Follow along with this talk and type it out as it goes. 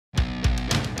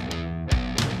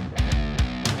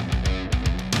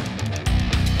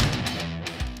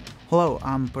Hello,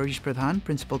 I'm Parish Pradhan,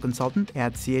 Principal Consultant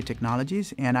at CA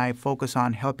Technologies, and I focus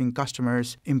on helping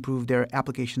customers improve their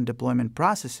application deployment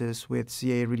processes with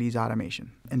CA release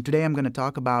automation. And today I'm going to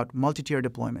talk about multi-tier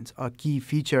deployments, a key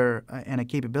feature and a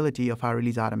capability of our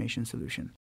release automation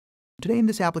solution. Today in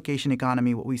this application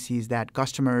economy, what we see is that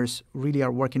customers really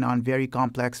are working on very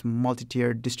complex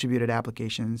multi-tier distributed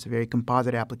applications, very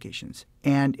composite applications.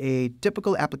 And a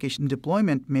typical application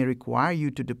deployment may require you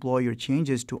to deploy your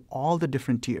changes to all the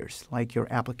different tiers, like your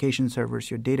application servers,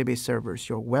 your database servers,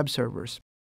 your web servers,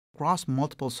 across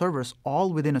multiple servers,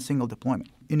 all within a single deployment.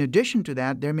 In addition to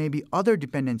that, there may be other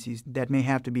dependencies that may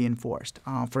have to be enforced.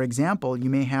 For example, you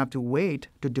may have to wait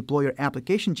to deploy your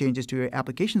application changes to your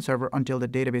application server until the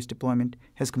database deployment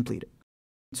has completed.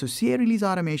 So CA Release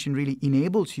Automation really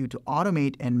enables you to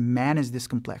automate and manage this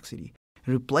complexity,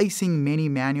 replacing many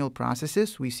manual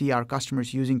processes we see our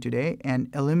customers using today and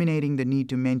eliminating the need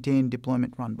to maintain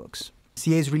deployment runbooks.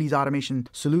 CA's Release Automation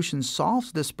solution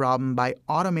solves this problem by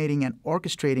automating and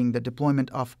orchestrating the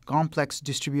deployment of complex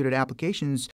distributed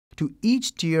applications to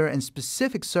each tier and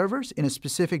specific servers in a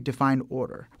specific defined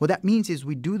order. What that means is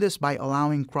we do this by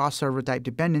allowing cross-server type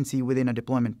dependency within a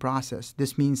deployment process.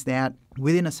 This means that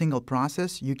within a single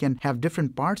process, you can have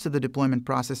different parts of the deployment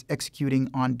process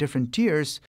executing on different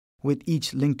tiers with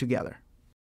each linked together.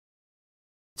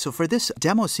 So for this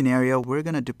demo scenario, we're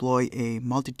going to deploy a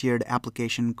multi-tiered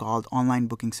application called Online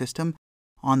Booking System.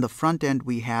 On the front end,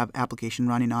 we have application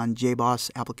running on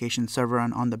JBoss application server,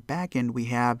 and on the back end, we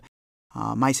have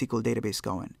MySQL database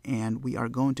going. And we are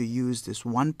going to use this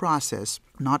one process,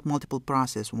 not multiple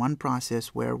process, one process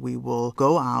where we will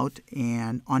go out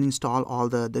and uninstall all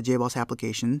the JBoss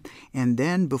application. And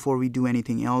then before we do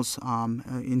anything else,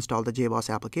 install the JBoss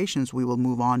applications, we will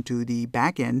move on to the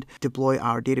back end, deploy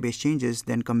our database changes,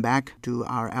 then come back to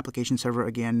our application server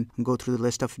again, go through the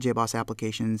list of JBoss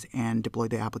applications and deploy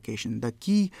the application. The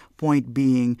key point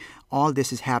being all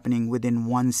this is happening within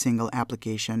one single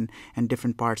application, and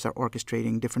different parts are orchestrating.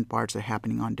 Different parts are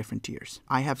happening on different tiers.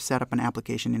 I have set up an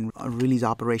application in a Release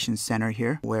Operations Center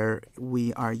here where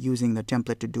we are using the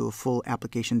template to do a full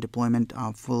application deployment,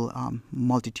 full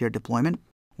multi-tier deployment,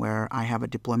 where I have a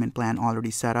deployment plan already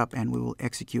set up and we will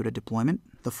execute a deployment.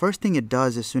 The first thing it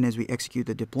does as soon as we execute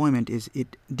the deployment is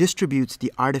it distributes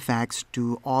the artifacts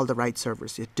to all the right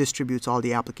servers. It distributes all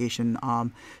the application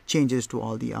changes to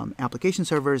all the application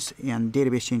servers and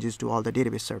database changes to all the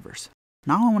database servers.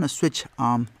 Now I want to switch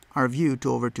our view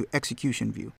over to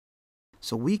execution view.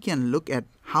 So we can look at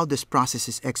how this process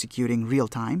is executing real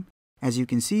time. As you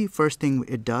can see, first thing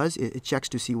it does, it checks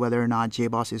to see whether or not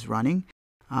JBoss is running.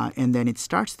 And then it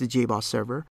starts the JBoss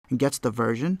server and gets the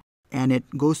version. And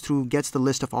it goes through, gets the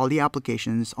list of all the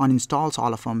applications, uninstalls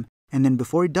all of them. And then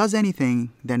before it does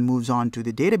anything, then moves on to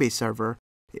the database server.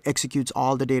 It executes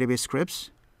all the database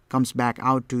scripts, comes back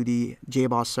out to the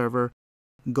JBoss server,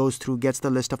 goes through, gets the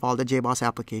list of all the JBoss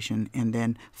application, and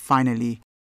then finally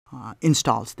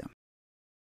installs them.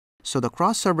 So the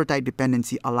cross-server type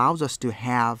dependency allows us to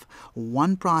have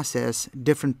one process,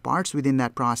 different parts within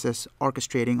that process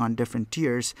orchestrating on different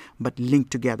tiers, but linked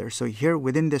together. So here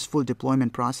within this full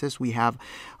deployment process, we have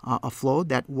a flow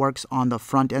that works on the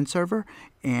front-end server,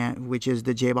 which is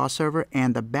the JBoss server,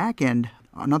 and the back-end,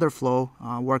 another flow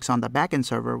works on the back-end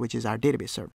server, which is our database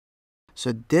server.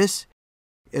 So this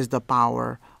is the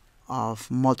power of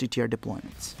multi-tier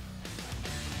deployments.